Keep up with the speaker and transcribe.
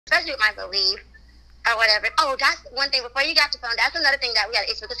especially with my belief or whatever. Oh, that's one thing. Before you got to phone, that's another thing that we got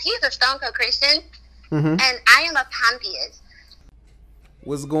to issue because he's a stone cold Christian, and I am a pantheist.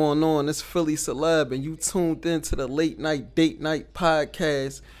 What's going on? It's Philly Celeb, and you tuned in to the Late Night Date Night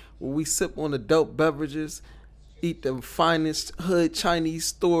podcast where we sip on adult beverages, eat the finest hood Chinese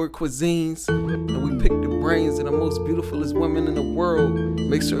store cuisines, and we pick the brains of the most beautifulest women in the world.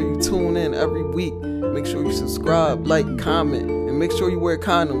 Make sure you tune in every week. Make sure you subscribe, like, comment, and make sure you wear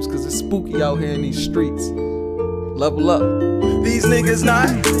condoms because it's spooky out here in these streets. Level up. These niggas not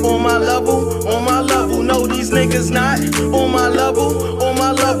on my level, no, these niggas not on my level,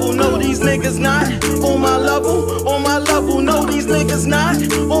 no, these niggas not on my level, no, these niggas not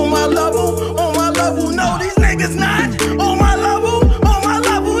on my level, no, these niggas not on my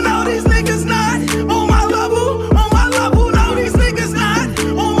level, no, these niggas not on my level, no, these niggas not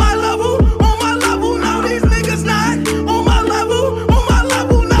on my level, no, these niggas not on my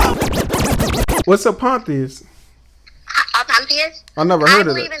level, no. What's a pantheist? A pantheist? I never heard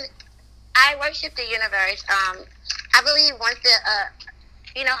of it. I worship the universe. I believe once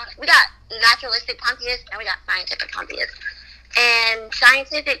we got naturalistic pantheists and we got scientific pantheists. And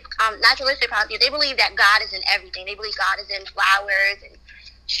scientific, naturalistic pantheists, they believe that God is in everything. They believe God is in flowers and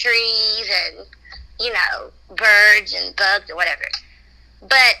trees and, birds and bugs or whatever.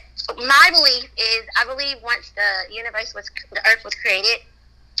 But my belief is, I believe once the earth was created,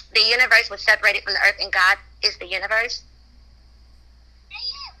 the universe was separated from the earth and God is the universe.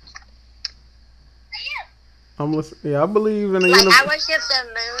 I'm listening. Yeah, I believe in the universe. universe. I worship the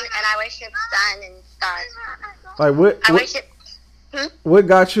moon and I worship sun and stars. Like what? What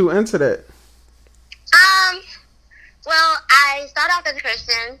got you into that? Well, I started off as a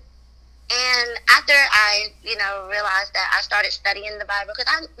Christian, and after I, realized that, I started studying the Bible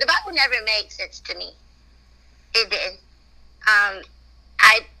because the Bible never made sense to me. It didn't.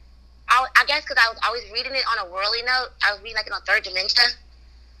 I guess because I was always reading it on a worldly note. I was reading like in a third dimension.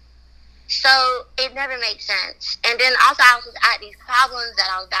 So it never made sense. And then also I had these problems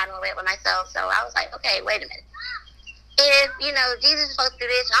that I was battling with myself. So I was like, okay, wait a minute. If, Jesus is supposed to do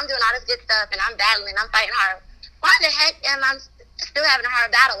this, I'm doing all this good stuff, and I'm battling, I'm fighting hard, why the heck am I still having a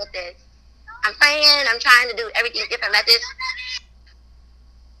hard battle with this? I'm praying, I'm trying to do everything different methods.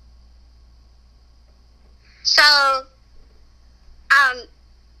 So,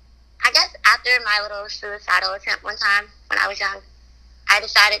 I guess after my little suicidal attempt one time when I was young, I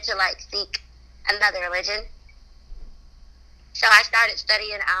decided to seek another religion. So I started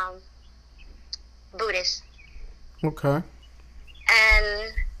studying Buddhist. Okay.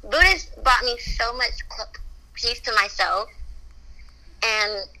 And Buddhist brought me so much peace to myself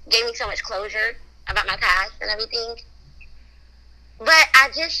and gave me so much closure about my past and everything. But I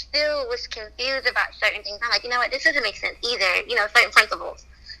just still was confused about certain things. I'm like, you know what, this doesn't make sense either, certain principles.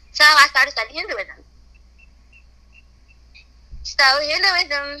 So I started studying Hinduism. So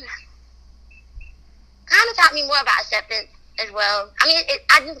Hinduism kind of taught me more about acceptance as well. I mean,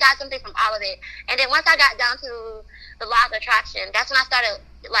 I just got something from all of it. And then once I got down to the law of attraction, that's when I started,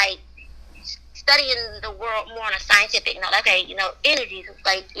 studying the world more on a scientific note. Okay, energies,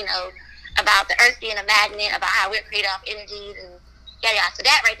 about the earth being a magnet, about how we're created off energies, and yeah. So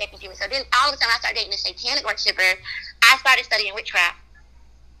that right there confused me. So then all of a sudden I started dating a satanic worshiper. I started studying witchcraft.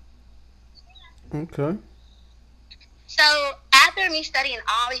 Okay. So after me studying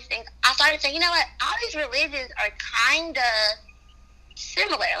all these things, I started saying, you know what, all these religions are kind of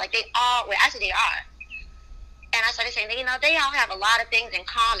similar. They all, well, actually they are. And I started saying, they all have a lot of things in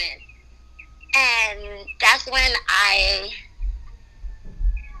common. And that's when I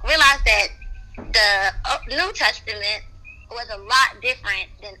realized that the New Testament was a lot different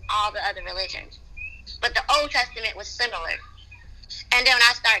than all the other religions. But the Old Testament was similar. And then when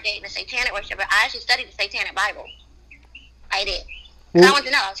I started dating a satanic worshiper, I actually studied the Satanic Bible. I did. Well, I wanted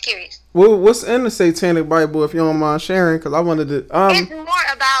to know. I was curious. Well, what's in the Satanic Bible, if you don't mind sharing? Because I wanted to. It's more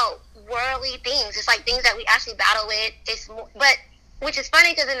about worldly things. It's things that we actually battle with. It's more, but which is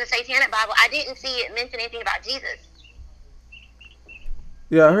funny because in the Satanic Bible, I didn't see it mention anything about Jesus.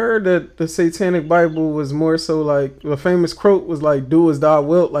 Yeah, I heard that the Satanic Bible was more so the famous quote was "Do as thou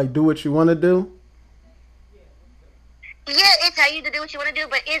wilt," do what you want to do. Yeah, it tell you to do what you want to do,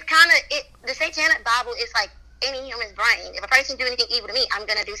 but it's kind of the Satanic Bible is like any human's brain. If a person do anything evil to me, I'm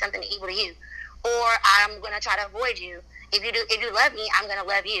gonna do something evil to you, or I'm gonna try to avoid you. If you love me, I'm gonna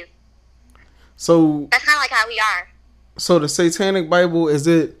love you. So that's kind of like how we are. So the Satanic Bible is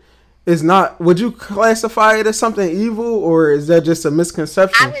not. Would you classify it as something evil, or is that just a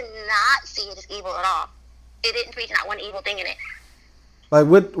misconception? I would not see it as evil at all. It didn't preach not one evil thing in it.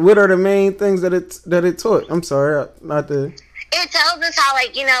 What are the main things that it taught? I'm sorry, not the. it tells us how,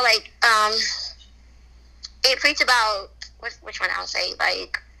 like, it preaches about, which one I'll say,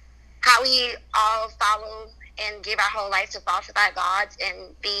 like, how we all follow and give our whole life to falsify gods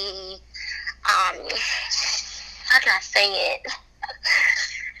and be, how can I say it?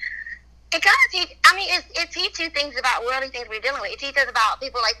 It kind of teach, I mean, it teaches you things about worldly things we're dealing with. It teaches about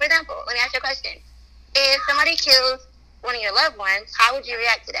people, like, for example, let me ask you a question. If somebody kills one of your loved ones, how would you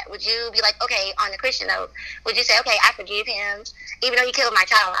react to that? Would you be like, okay, on the Christian note, would you say, okay, I forgive him, even though he killed my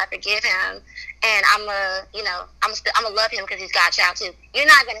child, I forgive him, and I'm gonna love him because he's God's child too? You're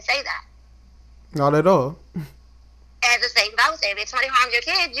not gonna say that. Not at all. As the same Bible says, if somebody harms your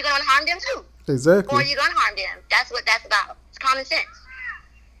kids, you're gonna harm them too. Exactly. Or you're gonna harm them. That's what that's about. It's common sense.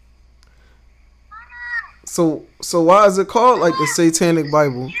 So why is it called like the Satanic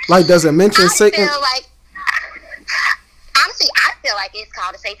Bible? Like, does it mention Satan? Honestly, I feel like it's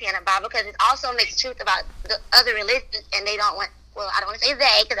called the Satanic Bible because it also makes truth about the other religions, and they don't want. Well, I don't want to say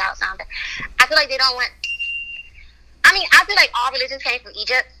they because that'll sound bad. I feel like they don't want. I mean, I feel like all religions came from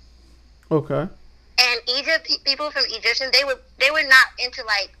Egypt. Okay. And Egypt, people from Egyptians, they were not into,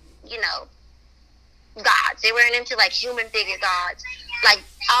 like, gods. They weren't into, like, human figure gods. Like,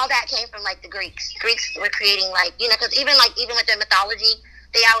 all that came from, like, the Greeks. Greeks were creating, like, because even with their mythology,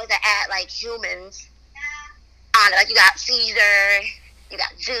 they always add, like, humans on it. Like, you got Caesar, you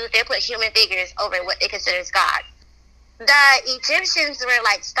got Zeus. They put human figures over what they consider as God. The Egyptians were,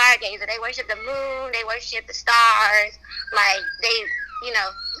 like, stargazers. They worshiped the moon. They worshiped the stars. Like, they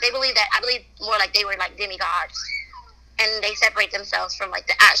believe that, I believe more like they were, like, demigods. And they separate themselves from, like,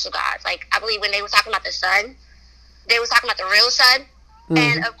 the actual gods. Like, I believe when they were talking about the sun, they were talking about the real sun. Mm-hmm.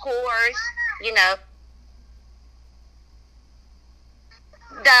 And, of course, the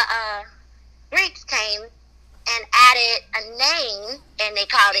Greeks came and added a name, and they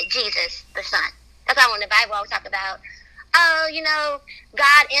called it Jesus, the Son. That's why when the Bible always talk about,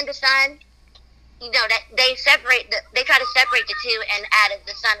 God and the Son, that they try to separate the two and added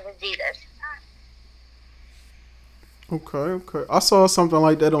the Son with Jesus. Okay. I saw something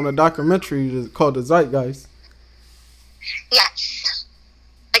like that on a documentary called The Zeitgeist. Yes.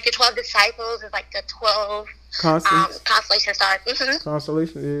 Like the 12 disciples is like the 12 constellation stars. Mm-hmm.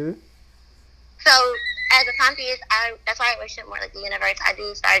 Constellation, yeah. So, as a pantheist, that's why I worship more like the universe. I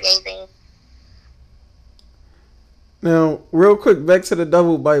do stargazing. Now, real quick, back to the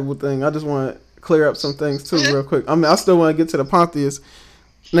double Bible thing. I just want to clear up some things too, real quick. I mean, I still want to get to the pantheist.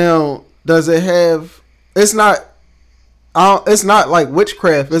 Now, does it have? It's not like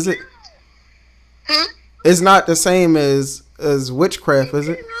witchcraft, is it? It's not the same as witchcraft, is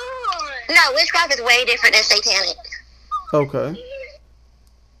it? No, witchcraft is way different than satanic. Okay.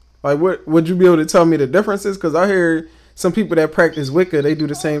 Like, what would you be able to tell me the differences? Because I hear some people that practice Wicca, they do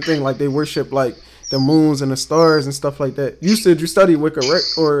the same thing. Like, they worship like the moons and the stars and stuff like that. You said you study Wicca, right?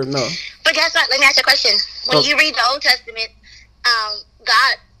 Or no? But guess what? Let me ask you a question. When you read the Old Testament,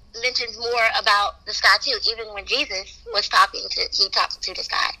 God mentions more about the sky too. Even when Jesus was he talked to the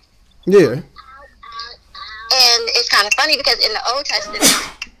sky. Yeah. And it's kind of funny because in the Old Testament,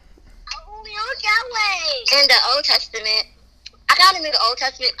 I got into the Old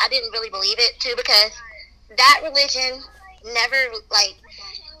Testament. I didn't really believe it too because that religion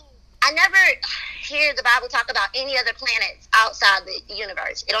I never hear the Bible talk about any other planets outside the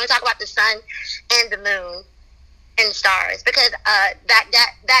universe. It only talk about the sun and the moon and the stars because back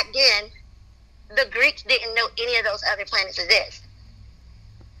then the Greeks didn't know any of those other planets exist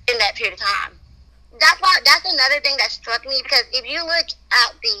in that period of time. That's another thing that struck me because if you look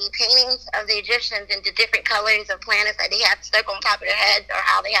at the paintings of the Egyptians and the different colors of planets that they have stuck on top of their heads or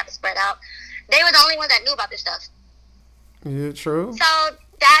how they have it spread out, they were the only ones that knew about this stuff. Yeah, true. So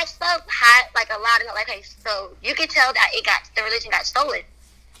that stuff had like a lot of okay, so you could tell that the religion got stolen,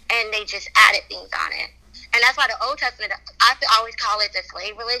 and they just added things on it, and that's why the Old Testament I always call it the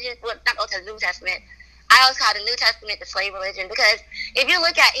slave religion. Well, not Old Testament, New Testament. I always call the New Testament the slave religion because if you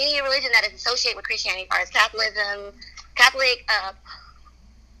look at any religion that is associated with Christianity, as far as Catholic,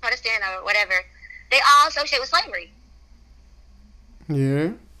 Protestant, or whatever, they all associate with slavery.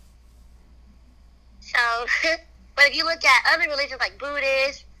 Yeah. So, but if you look at other religions like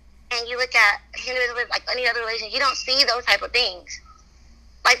Buddhist, and you look at Hinduism, like any other religion, you don't see those type of things.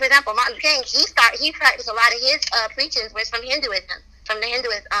 Like, for example, Martin Luther King, he practiced a lot of his preachings was from Hinduism, from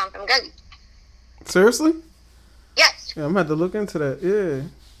Gandhi. Seriously? Yes. Yeah, I'm going to have to look into that. Yeah.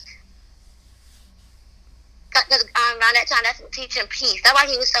 Because around that time, that's what teaching peace. That's why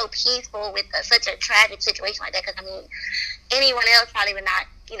he was so peaceful with such a tragic situation like that. Because, I mean, anyone else probably would not,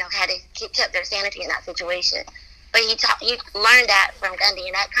 had to kept their sanity in that situation. But he learned that from Gandhi,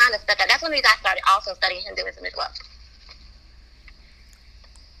 and that kind of stuck out. That's when I started also studying Hinduism as well.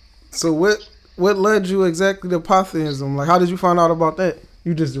 So what led you exactly to pantheism? Like, how did you find out about that?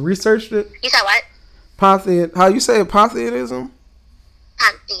 You just researched it? You said what? How you say it? Pantheism?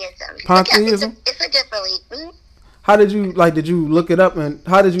 Pantheism. Pantheism? It's a good belief. Mm-hmm. How did you, like, did you look it up and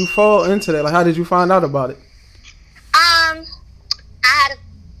how did you fall into that? Like, how did you find out about it? I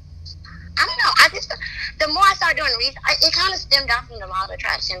don't know. The more I started doing research, it kind of stemmed off from the law of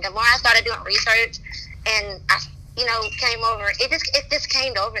attraction. The more I started doing research and I, came over, it just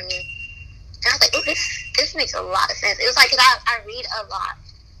came over me. And I was like, oh, this makes a lot of sense. It was like, 'cause I read a lot.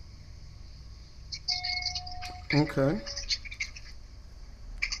 Okay.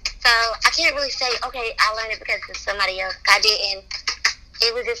 So I can't really say, okay, I learned it because of somebody else. I didn't.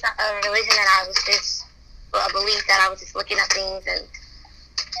 It was just a religion that I was just, a belief that I was just looking up things, and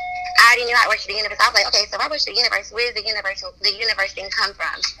I already knew how to worship the universe. I was like, okay, so if I worship the universe, where does the universe thing come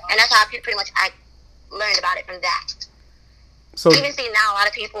from? And that's how pretty much I learned about it from that. So even see now a lot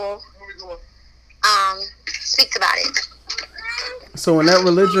of people speaks about it. So in that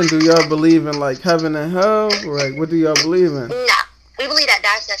religion, do y'all believe in like heaven and hell? Or like what do y'all believe in? No. We believe that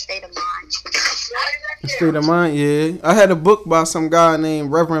that's a state of mind. State of mind, yeah. I had a book by some guy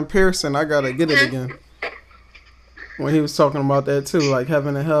named Reverend Pearson. I gotta get it again. When he was talking about that too, like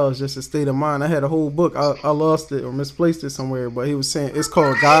heaven and hell is just a state of mind. I had a whole book. I lost it or misplaced it somewhere, but he was saying it's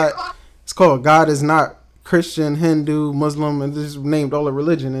called God. It's called God is not Christian, Hindu, Muslim, and just named all the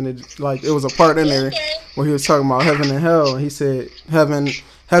religion. And it was a part in there where he was talking about heaven and hell, and he said heaven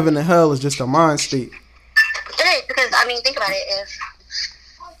and hell is just a mind state. It is, because I mean, think about it.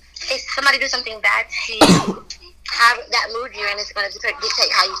 If somebody do something bad to you, have that mood you're in, it's going to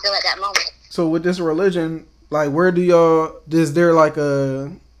dictate how you feel at that moment. So with this religion, like, where do y'all? Is there like a?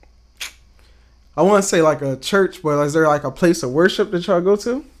 I want to say like a church, but is there like a place of worship that y'all go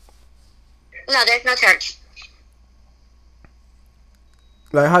to? No, there's no church.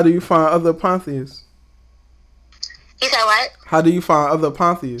 Like, how do you find other pantheists? You said what? How do you find other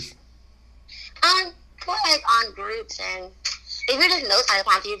pantheists? Like on groups, and if you just know some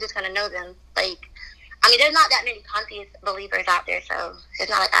pantheists, you're just gonna know them. Like, I mean, there's not that many pantheist believers out there, so it's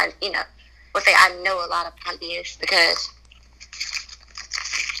not like I, would say I know a lot of pantheists because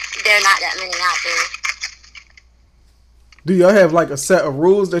there are not that many out there. Do y'all have like a set of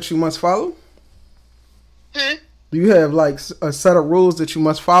rules that you must follow? Do you have like a set of rules that you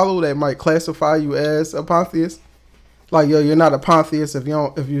must follow that might classify you as a pantheist? Like, yo, you're not a pantheist if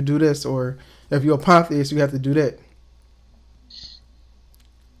you do this, or if you're a pantheist, you have to do that.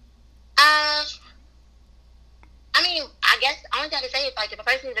 I mean, I guess the only thing I can say is, like, if a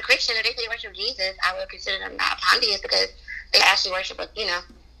person is a Christian and they say they worship Jesus, I would consider them not a pantheist because they actually worship,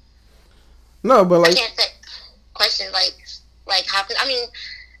 No, but like, I can't say questions like how. I mean,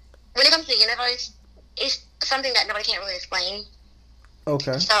 when it comes to the universe, it's something that nobody can't really explain.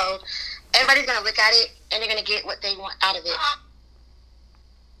 Okay. So everybody's gonna look at it and they're gonna get what they want out of it.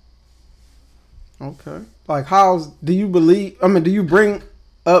 Okay. Like, do you bring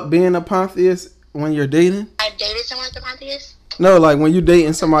up being a pantheist when you're dating? I dated someone that's a pantheist? No, like when you're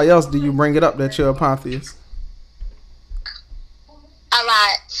dating somebody else, do you bring it up that you're a pantheist? A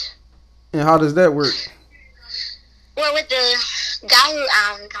lot. And how does that work? Well, with the guy who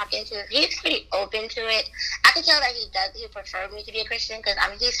I'm talking to, he's pretty open to it. I can tell that he preferred me to be a Christian because, I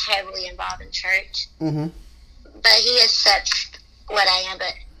mean, he's heavily involved in church. Mm-hmm. But he accepts what I am,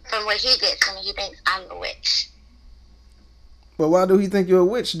 but from what he gets from me, he thinks I'm a witch. But why do he think you're a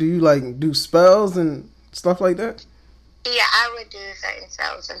witch? Do you, like, do spells and stuff like that? Yeah, I would do certain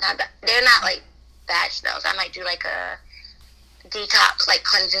spells sometimes, but they're not, like, bad spells. I might do, like, a detox, like,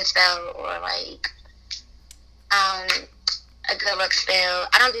 cleansing spell, or, like, a good luck spell.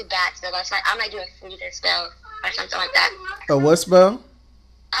 I don't do bad spells. I might do a freezer spell or something like that. A what spell?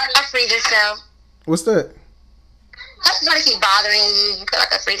 A freezer spell. What's that? That's going to keep bothering you. You put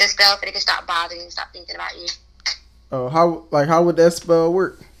like a freezer spell so they can stop bothering you, stop thinking about you. Oh, how would that spell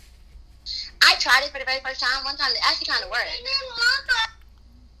work? I tried it for the very first time. One time, it actually kind of worked.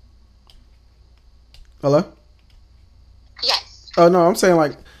 Hello? Yes. Oh, no, I'm saying,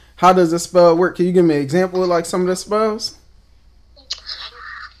 like, how does the spell work? Can you give me an example of, like, some of the spells?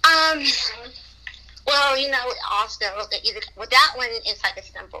 Well, all spells, with that one, it's like a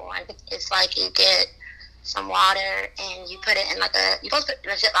simple one. It's like you get some water and you put it in you're supposed to put it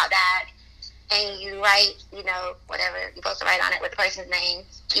in a Ziploc bag, and you write, whatever you're supposed to write on it with the person's name.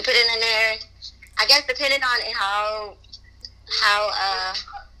 You put it in there. I guess depending on how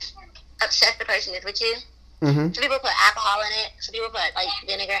obsessed the person is with you. Mm-hmm. Some people put alcohol in it. Some people put like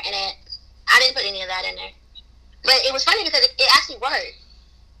vinegar in it. I didn't put any of that in there, but it was funny because it actually worked.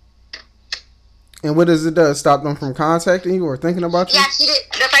 And what does it do? Stop them from contacting you or thinking about you? Yeah, she did.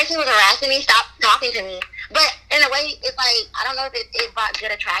 The person who was harassing me stopped talking to me. But in a way, it's like, I don't know if it brought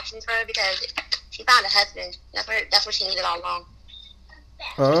good attractions for her because she found a husband. That's what she needed all along.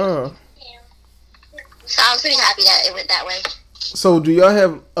 Oh. So I was pretty happy that it went that way. So do y'all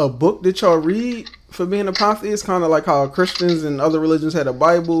have a book that y'all read for being a pantheist? Kind of like how Christians and other religions had a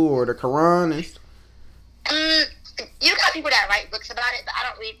Bible or the Quran and you got people that write books about it, but I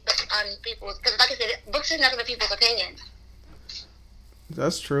don't read books on people's, because like I said, books are nothing but people's opinions.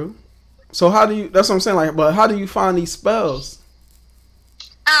 That's true. So how do you, that's what I'm saying, like, but how do you find these spells?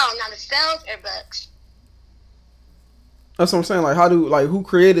 Oh, now the spells are books. That's what I'm saying, like, who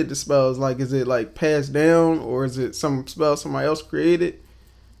created the spells? Like, is it like passed down or is it some spell somebody else created?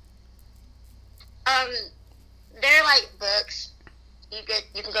 They're like books. You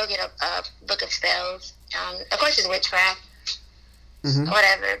can go get a book of spells. Of course, it's witchcraft,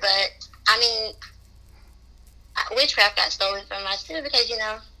 whatever. But I mean, witchcraft got stolen from us too because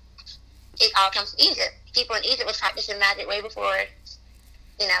it all comes from Egypt. People in Egypt was practicing magic way before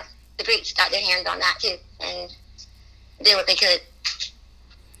the Greeks got their hands on that too and did what they could.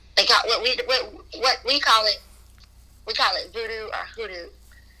 They got what we call it. We call it voodoo or hoodoo.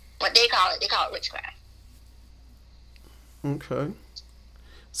 What they call it witchcraft. Okay.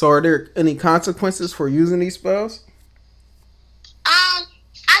 So are there any consequences for using these spells? I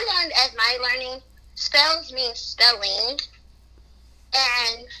learned as my learning, spells mean spelling.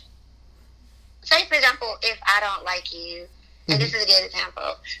 And say, for example, if I don't like you, and this is a good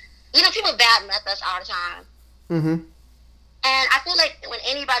example, people badmouth us all the time. Mm-hmm. And I feel like when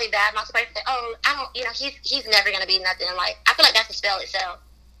anybody badmouths a person, say, oh, I don't, he's never going to be nothing in life. I feel like that's the spell itself.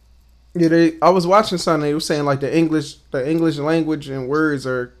 Yeah, I was watching something. They were saying like the English language and words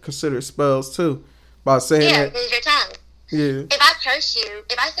are considered spells too. By saying that, because your tongue. Yeah. If I curse you,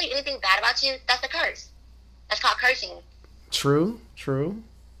 if I say anything bad about you, that's a curse. That's called cursing. True.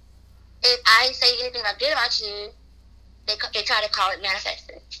 If I say anything good about you, they try to call it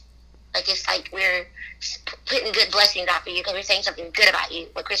manifesting. Like it's like we're putting good blessings out for you because we're saying something good about you.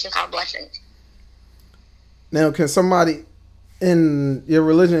 What Christians call blessings. Now, can somebody in your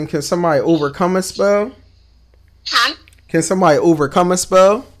religion, can somebody overcome a spell? Huh? Can somebody overcome a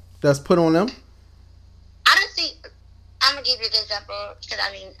spell that's put on them? I don't see. I'm gonna give you an example because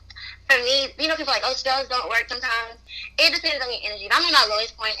for me, people are like, oh, spells don't work sometimes. It depends on your energy. If I'm on my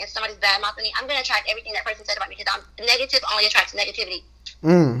lowest point and somebody's bad mouthing me, I'm gonna attract everything that person said about me because I'm negative. Only attracts negativity.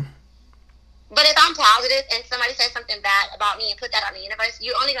 But if I'm positive and somebody says something bad about me and put that out in the universe,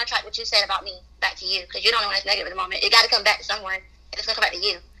 you're only going to attract what you said about me back to you because you're the only one that's negative at the moment. It got to come back to someone and it's going to come back to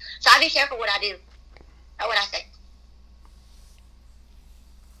you. So I be careful what I do or what I say.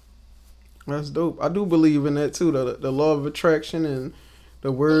 That's dope. I do believe in that too, the law of attraction and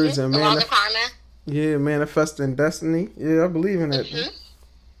the words and the laws of karma. Yeah, manifesting destiny. Yeah, I believe in that.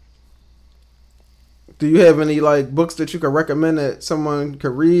 Do you have any books that you could recommend that someone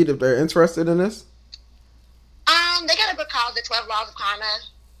could read if they're interested in this? They got a book called The 12 Laws of Karma.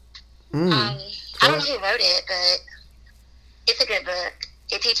 I don't know who wrote it, but it's a good book.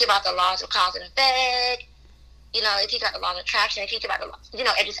 It teaches about the laws of cause and effect. It teaches about the law of attraction. It teaches about the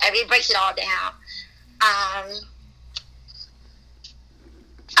it breaks it all down. I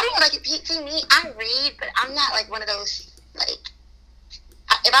don't know, see me, I read, but I'm not one of those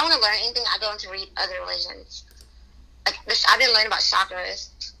if I want to learn anything, I go into read other religions. I've been learning about chakras,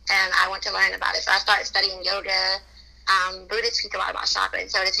 and I want to learn about it. So I started studying yoga. Buddhists speak a lot about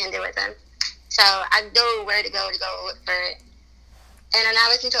chakras, so does Hinduism. So I know where to go look for it. And then I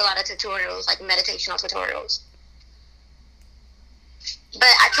listen to a lot of tutorials, like meditational tutorials.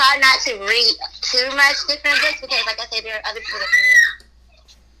 But I try not to read too much different books because, like I said, there are other people that can.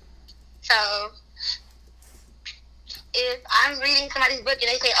 So if I'm reading somebody's book and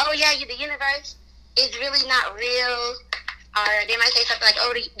they say, oh yeah, the universe is really not real, or they might say something like,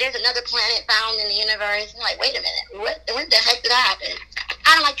 oh, there's another planet found in the universe. I'm like, wait a minute, when the heck did that happen?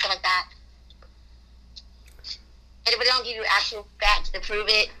 I don't like stuff like that. And if they don't give you actual facts to prove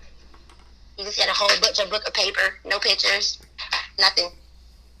it, you just get a whole book of paper, no pictures, nothing.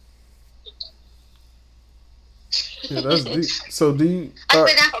 Yeah, that's deep. So do you... for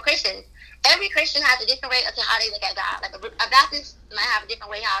example, Christians. Every Christian has a different way of how they look at God. Like a Baptist might have a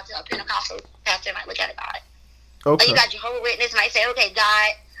different way how a Pentecostal pastor might look at God. Okay. Or you got Jehovah's Witness might say, okay, God.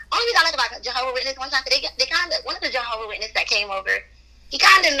 Only reason I like about Jehovah's Witness one time, they kind of, one of the Jehovah's Witness that came over, he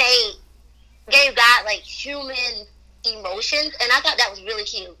kind of gave God human emotions, and I thought that was really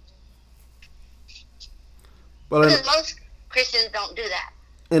cute. But because most Christians don't do that.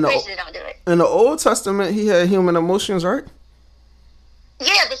 Christians don't do it. In the Old Testament, he had human emotions, right?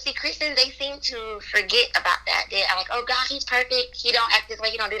 Yeah, but see, Christians, they seem to forget about that. They're like, oh, God, he's perfect. He don't act this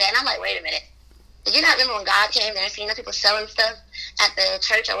way. He don't do that. And I'm like, wait a minute. Did you not remember when God came there and seen those people selling stuff at the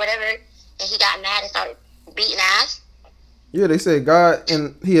church or whatever, and he got mad and started beating ass? Yeah, they say God,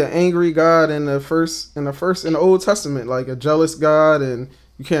 and he an angry God in the Old Testament, like a jealous God, and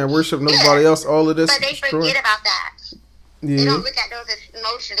you can't worship nobody else. All of this, but they forget about that. Yeah. They don't look at those as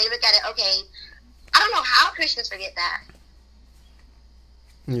emotions. They look at it. Okay, I don't know how Christians forget that.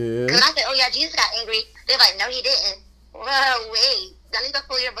 Yeah. Because I said, oh yeah, Jesus got angry. They're like, no, he didn't. Well, wait, y'all need to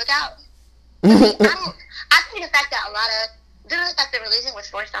pull your book out. I think the fact that due to the fact that religion was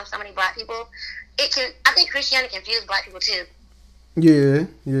forced on so many black people, I think Christianity confused black people too. Yeah,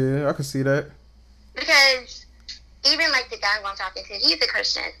 I can see that. Because even like the guy who I'm talking to, he's a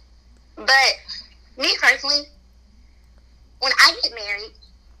Christian. But me personally, when I get married,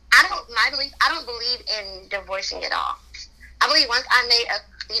 I don't believe in divorcing at all. I believe once I made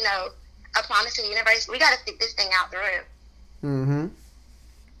a promise to the universe, we got to stick this thing out through. Mm-hmm.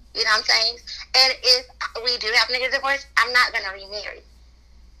 You know what I'm saying? And if we do happen to get a divorce, I'm not going to remarry.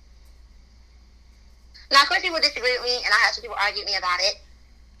 Now, of course, people disagree with me, and I had some people argue with me about it.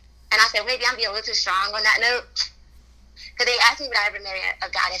 And I said, maybe I'm being a little too strong on that note. Because they asked me would I ever marry a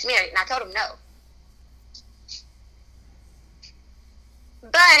guy that's married, and I told them no.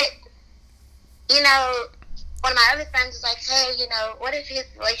 But, one of my other friends was like, hey, what if his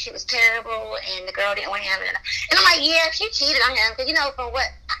relationship was terrible and the girl didn't want him? And I'm like, yeah, she cheated on him. Because, from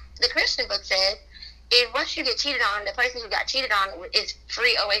what the Christian book says, if once you get cheated on, the person who got cheated on is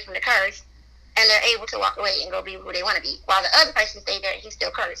free away from the curse, and they're able to walk away and go be who they want to be, while the other person stayed there and he's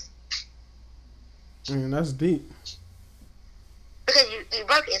still cursed. That's deep. Because you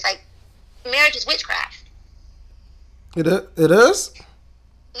broke it. It's like marriage is witchcraft. It is?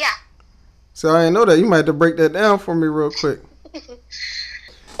 Yeah. So I didn't know that. You might have to break that down for me real quick.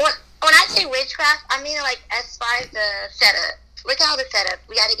 When I say witchcraft, I mean like as far as the setup. Look at all the setup.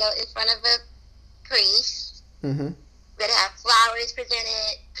 We got to go in front of a priest. Mm-hmm. We got to have flowers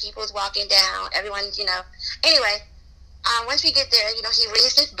presented. People's walking down. Everyone's, Anyway, once we get there, he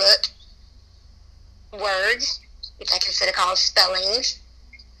reads this book, words, which I consider called spellings.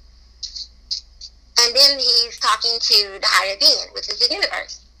 And then he's talking to the higher being, which is the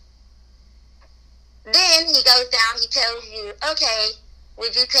universe. Then he goes down, he tells you, okay,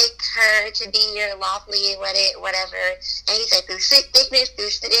 would you take her to be your lawfully whatever? And he said, through sickness, through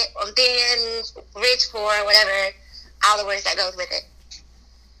thin, rich, poor, whatever, all the words that goes with it.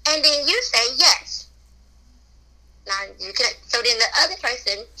 And then you say yes. Now, so then the other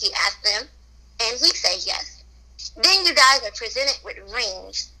person, he asked them, and he says yes. Then you guys are presented with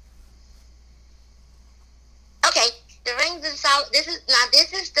rings. Okay, the rings is solid. This is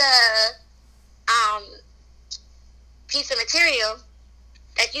the piece of material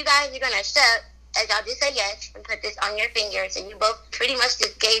that you guys are going to accept as y'all just say yes and put this on your fingers, and you both pretty much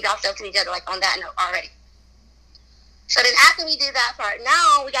just gave yourself to each other like on that note already. So then after we do that part,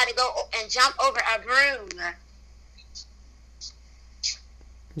 now we got to go and jump over a broom.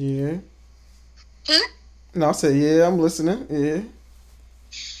 Yeah. No, I said, yeah, I'm listening. Yeah.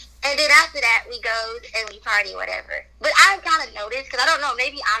 And then after that, we go and we party, whatever. But I've kind of noticed, because I don't know,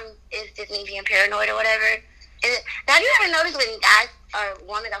 maybe it's just me being paranoid or whatever. And now, have you ever noticed when guys or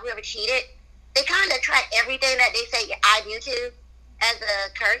women or whoever cheated, they kind of try everything that they say I do to as a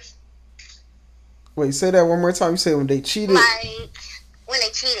curse? Wait, say that one more time. You say when they cheated? Like, when they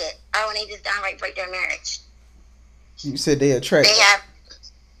cheated, or when they just downright break their marriage. You said they attract. They have,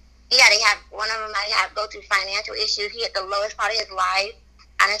 one of them might have go through financial issues. He at the lowest part of his life.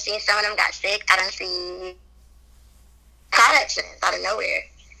 I done seen some of them got sick. I done seen car accidents out of nowhere.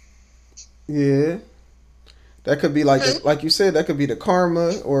 Yeah. That could be like, like you said, that could be the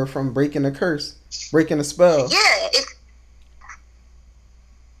karma or from breaking a curse, breaking a spell. Yeah.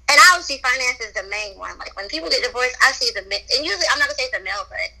 And obviously finance is the main one. Like when people get divorced, I see and usually, I'm not going to say it's the male,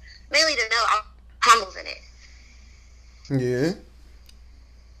 but mainly the male humbles in it. Yeah.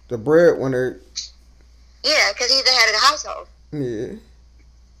 The breadwinner. Yeah, because he's the head of the household. Yeah.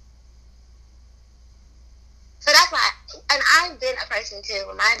 So that's why, and I've been a person too.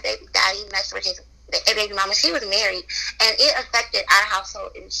 When my baby daddy messed with his baby mama, she was married, and it affected our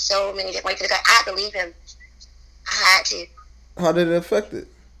household in so many different ways. I had to leave him. I had to. How did it affect it?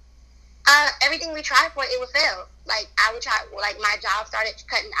 Everything we tried for, it would fail. Like I would try, like my job started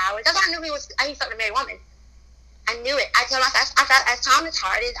cutting hours. That's why I knew he slept with a married woman. I knew it. I told myself, I thought, as Tom is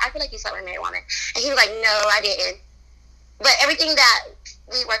hard as, I feel like you slept with a married woman. And he was like, no, I didn't. But everything that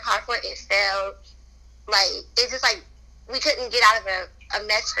we worked hard for, it failed. Like, it's just like, we couldn't get out of a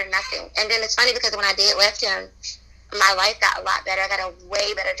mess for nothing. And then it's funny because when I did left him, my life got a lot better. I got a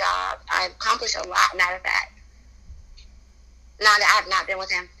way better job. I accomplished a lot, matter of fact. Now that I have not been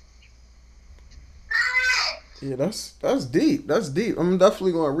with him. Yeah, that's deep. That's deep. I'm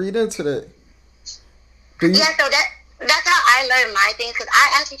definitely going to read into that. Yeah, so that's how I learned my things, because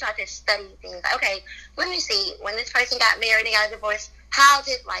I actually tried to study things. Like, okay, let me see. When this person got married and got a divorce, how's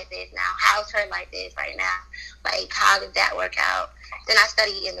his life is now? How's her life is right now? Like, how did that work out? Then I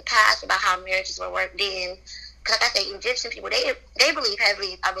studied in the past about how marriages were worked then. Because like I say, Egyptian people, they believe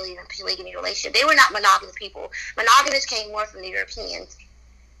heavily, I believe, in polygamy relationship. They were not monogamous people. Monogamous came more from the Europeans.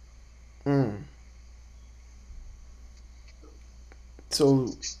 Mm.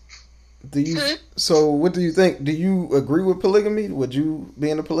 So, So, what do you think? Do you agree with polygamy? Would you be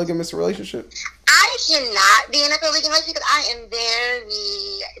in a polygamous relationship? I cannot be in a polygamous relationship because I am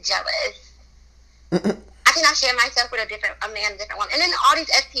very jealous. I cannot share myself with a man, a different woman. And then all these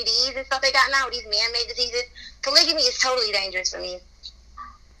STDs and stuff they got now, these man-made diseases, polygamy is totally dangerous for me.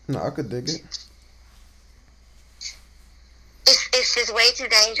 No, I could dig it. It's just way too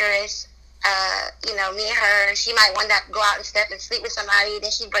dangerous. Me and her, she might one day go out and step and sleep with somebody,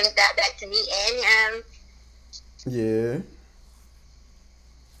 then she brings that back to me and him. Yeah.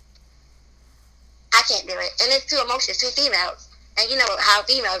 I can't do it. And it's two emotions, two females. And you know how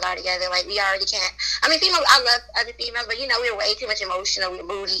females are together. Like, we already can't. I mean, females, I love other females, but we're way too much emotional, we're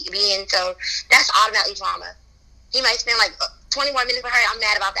moody being, so that's automatically trauma. He might spend like 20 more minutes with her, I'm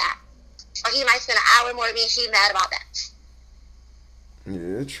mad about that. Or he might spend an hour more with me and she's mad about that.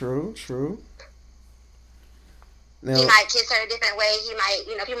 Yeah, true. Now, he might kiss her a different way. He might,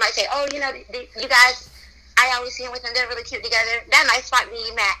 people might say, oh, you guys, I always see him with them, they're really cute together. That might make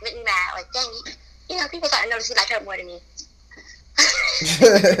me mad. Like, dang, people start to notice he like her more than me.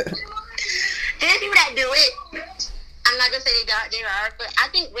 There's people that do it. I'm not gonna say they are, but I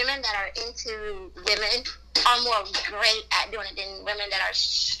think women that are into women are more great at doing it than women that are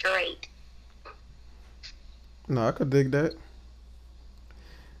straight. No, I could dig that.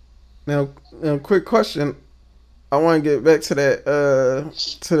 Now, quick question. I want to get back to that,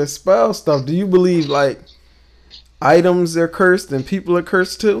 to the spell stuff. Do you believe like items are cursed and people are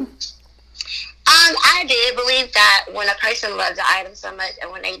cursed too? I did believe that when a person loves an item so much,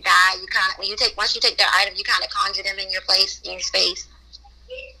 and when they die, once you take their item, you kind of conjure them in your place, in your space.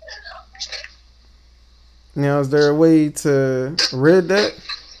 Now, is there a way to rid that?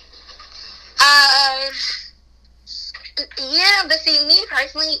 Yeah, but see, me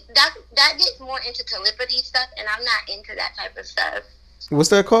personally, that gets more into telepathy stuff, and I'm not into that type of stuff. What's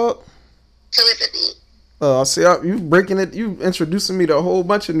that called? Telepathy. See, you introducing me to a whole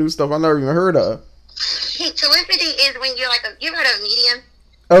bunch of new stuff I never even heard of. Telepathy is when you're like you've heard of a medium?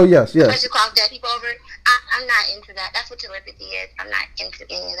 Oh, yes. Where you call dead people over? I'm not into that. That's what telepathy is. I'm not into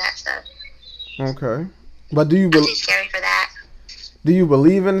any of that stuff. Okay. But I'm too scary for that. Do you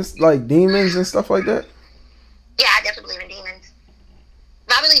believe in like demons and stuff like that? Yeah, I definitely believe in demons.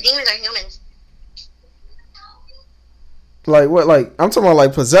 But I believe demons are humans. Like what? Like I'm talking about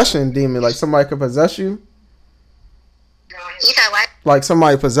like possession demon. Like somebody could possess you. You said what? Like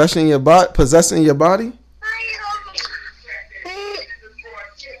somebody possessing your body.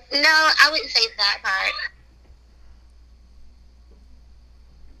 No, I wouldn't say that part.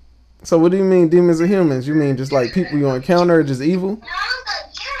 So what do you mean demons are humans? You mean just like people you encounter are just evil? No,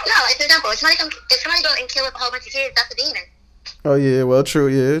 like for example, if somebody go and kill up a whole bunch of kids, that's a demon. Oh yeah, well true,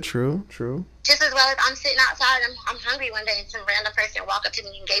 yeah, true. Just as well as I'm sitting outside and I'm hungry one day and some random person walked up to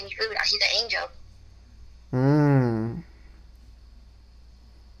me and gave me food, he's an angel.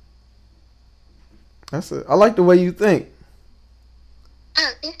 I like the way you think.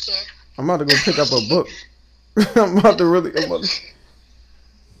 Oh, thank you. I'm about to go pick up a book.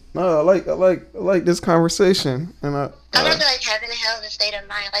 No, I like this conversation, and I feel like heaven and hell is a state of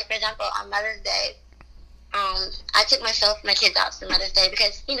mind. Like for example, on Mother's Day, I took my kids out for Mother's Day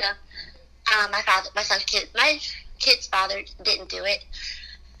because my kid's father didn't do it,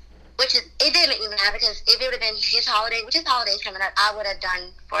 it did make me mad because if it would have been his holiday, which his holiday is coming up, I would have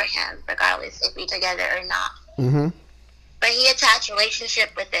done for him regardless if we together or not. Mm-hmm. But he attached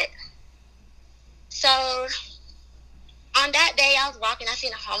relationship with it. So on that day, I was walking. I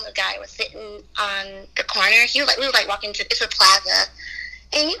seen a homeless guy was sitting on the corner. We were walking to it's a plaza,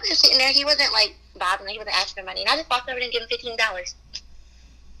 and he was just sitting there. He wasn't bothering me. He wasn't asking for money, and I just walked over and gave him $15.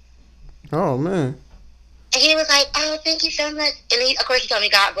 Oh man! And he was like, "Oh, thank you so much." And of course, he told me,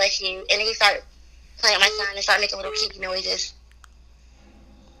 "God bless you." And then he started playing with my son and started making little kiki noises.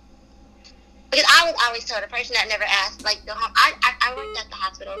 Because I was always told, a person that never asked, I worked at the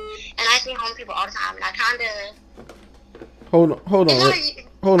hospital, and I see homeless people all the time, and I kind of... Hold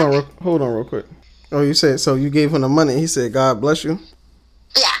on real quick. Oh, you said, so you gave him the money. He said, God bless you?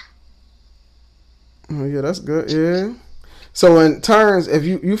 Yeah. Oh, yeah, that's good. Yeah. So in terms, if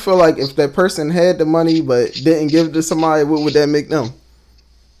you feel like if that person had the money but didn't give it to somebody, what would that make them?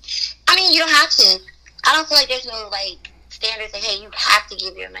 I mean, you don't have to. I don't feel like there's no, like, standards that, hey, you have to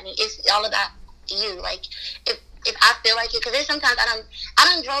give your money. It's all about you. Like, if I feel like it, because there's sometimes I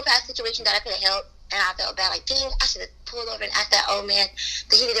don't drove past situations that I could have helped, and I felt bad, like, dang, I should have pulled over and asked that old man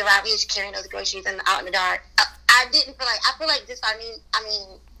that he needed a ride. He was carrying those groceries out in the dark. I didn't feel like, I feel like this, I mean,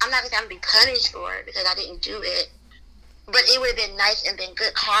 I'm not going to say I'm going to be punished for it because I didn't do it, but it would have been nice and been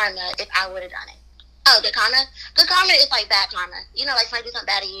good karma if I would have done it. Oh, good karma? Good karma is like bad karma. You know, like somebody do something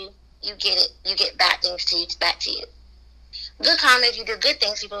bad to you, you get it. You get bad things back to you. Good karma, if you do good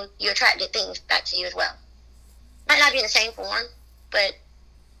things, people, you attract good things back to you as well. Might not be in the same form, but,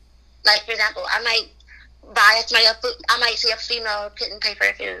 like, for example, I might buy somebody else food. I might see a female couldn't pay for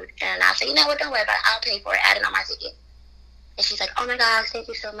her food, and I'll say, you know what, don't worry about it. I'll pay for it. Add it on my ticket. And she's like, oh my gosh, thank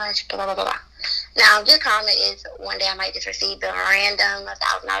you so much, blah, blah, blah, blah. Now, good karma is one day I might just receive a random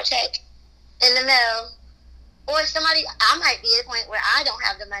 $1,000 check in the mail. Or somebody, I might be at a point where I don't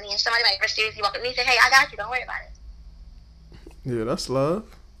have the money, and somebody might seriously walk up to me and say, hey, I got you, don't worry about it. Yeah, that's love.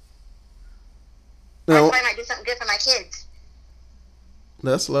 Or Now, somebody might do something good for my kids.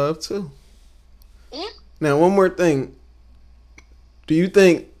 That's love too. Yeah. Now, one more thing. Do you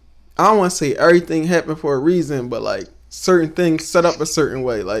think, I don't want to say everything happened for a reason, but like certain things set up a certain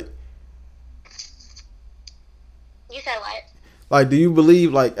way? Like, You said what? Like, do you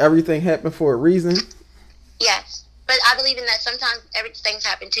believe like everything happened for a reason? Yes. But I believe in that sometimes everything's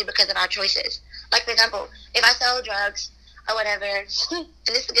happen too because of our choices. Like, for example, if I sell drugs or whatever, and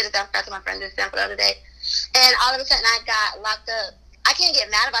this is a good example, I told my friend this example the other day, and all of a sudden I got locked up. I can't get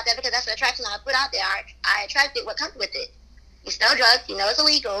mad about that because that's the attraction I put out there. I attracted what comes with it. You sell drugs, you know it's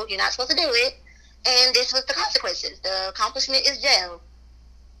illegal, you're not supposed to do it, and this was the consequences. The accomplishment is jail.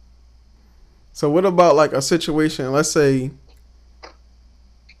 So what about like a situation, let's say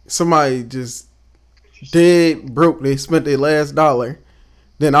somebody just dead broke, they spent their last dollar,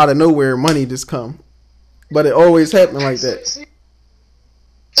 then out of nowhere money just come. But it always happened like that.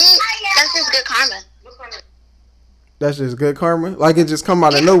 That's just good karma. That's just good karma? Like it just come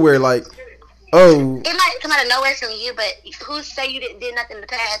out of nowhere, like, oh. It might come out of nowhere from you, but who say you did nothing in the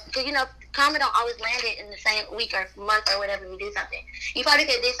past? Because, you know, karma don't always land it in the same week or month or whatever you do something. You probably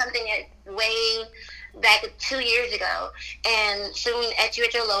could have did something way back 2 years ago, and soon at your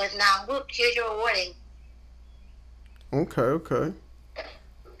lowest now, whoop, here's your rewarding. Okay.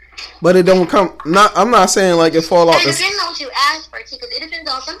 But it don't come. I'm not saying like it fall off. It depends on what you ask for too, because it depends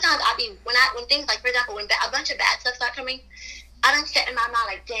on. Sometimes when things like, for example, when a bunch of bad stuff start coming, I don't set in my mind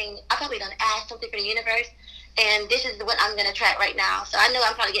like, dang, I probably done asked something for the universe, and this is what I'm gonna attract right now. So I know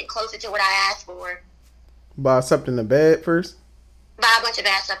I'm probably getting closer to what I asked for. By accepting the bad first. By a bunch of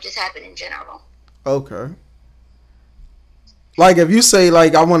bad stuff just happened in general. Okay. Like if you say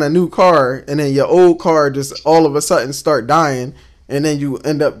like I want a new car, and then your old car just all of a sudden start dying. And then you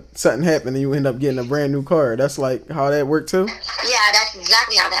end up, something happened and you end up getting a brand new car. That's like how that worked too? Yeah, that's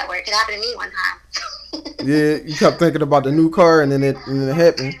exactly how that worked. It happened to me one time. Yeah, you kept thinking about the new car and then it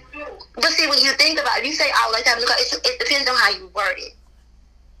happened. But see, when you think about it, you say, I would like to have a new car, it depends on how you word it.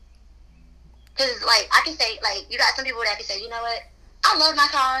 Because, like, I can say, like, you got some people that can say, you know what, I love my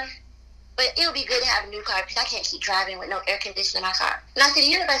car, but it would be good to have a new car because I can't keep driving with no air conditioning in my car. And I see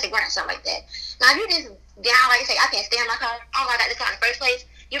the universe will grant something like that. Now, if you just down, like I say, I can't stand my car, I don't know why I got this car in the first place,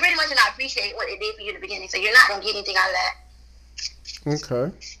 you pretty much not appreciate what it did for you in the beginning, so you're not going to get anything out of that. Okay.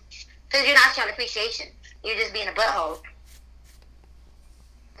 Because you're not showing appreciation. You're just being a butthole.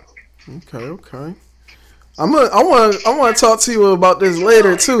 Okay. I want to talk to you about this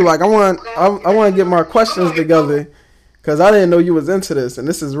later too. Like I want to get my questions together because I didn't know you was into this, and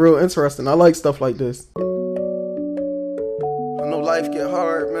this is real interesting. I like stuff like this. I know life get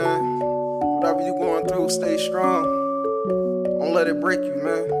hard, man. Whatever you going through, stay strong. Don't let it break you,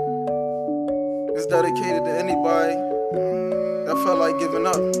 man. It's dedicated to anybody that felt like giving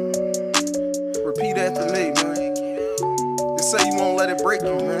up. Repeat after me, man. Just say you won't let it break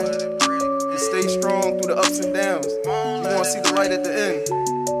you, man. Just stay strong through the ups and downs. You want to see the light at the end.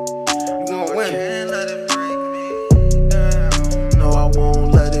 You want to win. No, I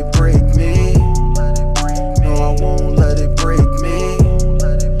won't let it break me. No, I won't let it break me.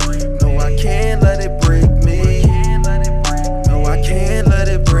 No, I can't let it break me. No, I can't let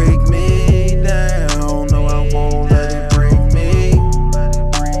it break me down. No, I won't let it break me.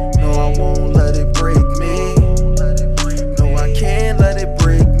 No, I won't let it break me. No, I can't let it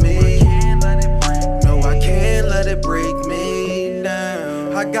break me. No, I can't let it break me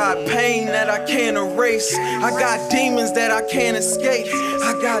down. I got pain that I can't erase. race. I got demons that I can't escape.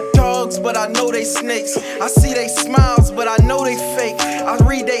 I got dogs, but I know they snakes. I see they smiles, but I know they fake. I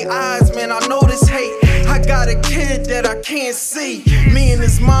read they eyes, man, I know this hate. I got a kid that I can't see. Me and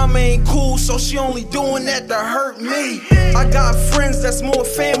his mama ain't cool, so she only doing that to hurt me. I got friends that's more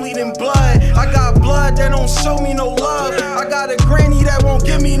family than blood. I got blood that don't show me no love. I got a granny that won't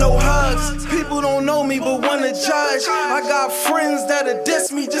give me no hugs. People don't know me but wanna judge. I got friends that'll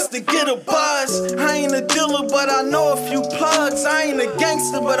diss me just to get a buzz. I ain't a dealer, but I know a few plugs. I ain't a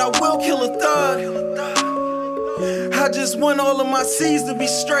gangster, but I will kill a thug. I just want all of my C's to be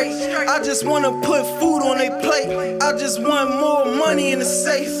straight. I just wanna put food on their plate. I just want more money in the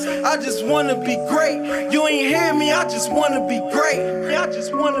safe. I just wanna be great. You ain't hear me, I just wanna be great. I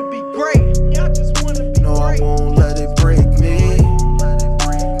just wanna be great. I just wanna be great. No, I won't let it break me.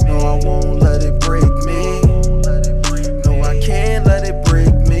 No, I won't let it break me. No, I can't let it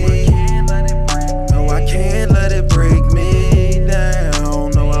break me. No, I can't let it break me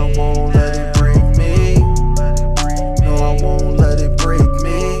down. No, I won't let it break me. No, I won't let it break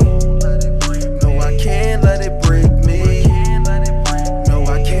me. No, I can't let it break me. No,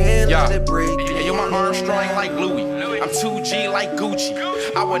 I can't let it break me. Yo, my arm strong like Louis. I'm 2G like Gucci.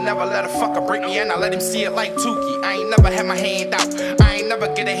 I would never let a fucker break me and I let him see it like Tukey. I ain't never had my hand out. I ain't never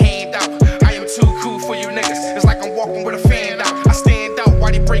get a hand out. I am too cool for you niggas. It's like I'm walking with a fan out. I stand out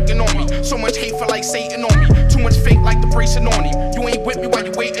while they breaking on me. So much hate for like Satan on me. Too much fake like the bracing on him. You ain't with me while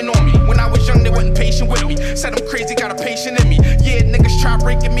you waiting on me. When I was young, they wasn't patient with me. Said I'm crazy, got a patient in me. Yeah, niggas try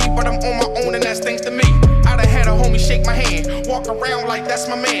breaking me, but I'm on my own and that's thanks to me. I done had a homie shake my hand, walk around like that's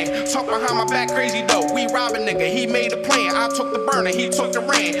my man. Talk behind my back crazy though. We rob a nigga, he made a plan. I took the burner, he took the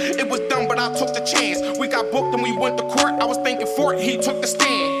ran. It was dumb, but I took the chance. We got booked and we went to court. I was thinking for it, he took the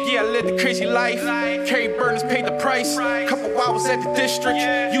stand. Yeah, I lived a crazy life. Carried burners, paid the price. Couple hours at the district.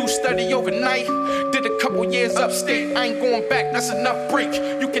 You study overnight. Did a couple years upstate. I ain't going back, that's enough break.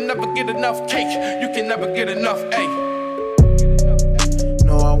 You can never get enough cake. You can never get enough, ayy.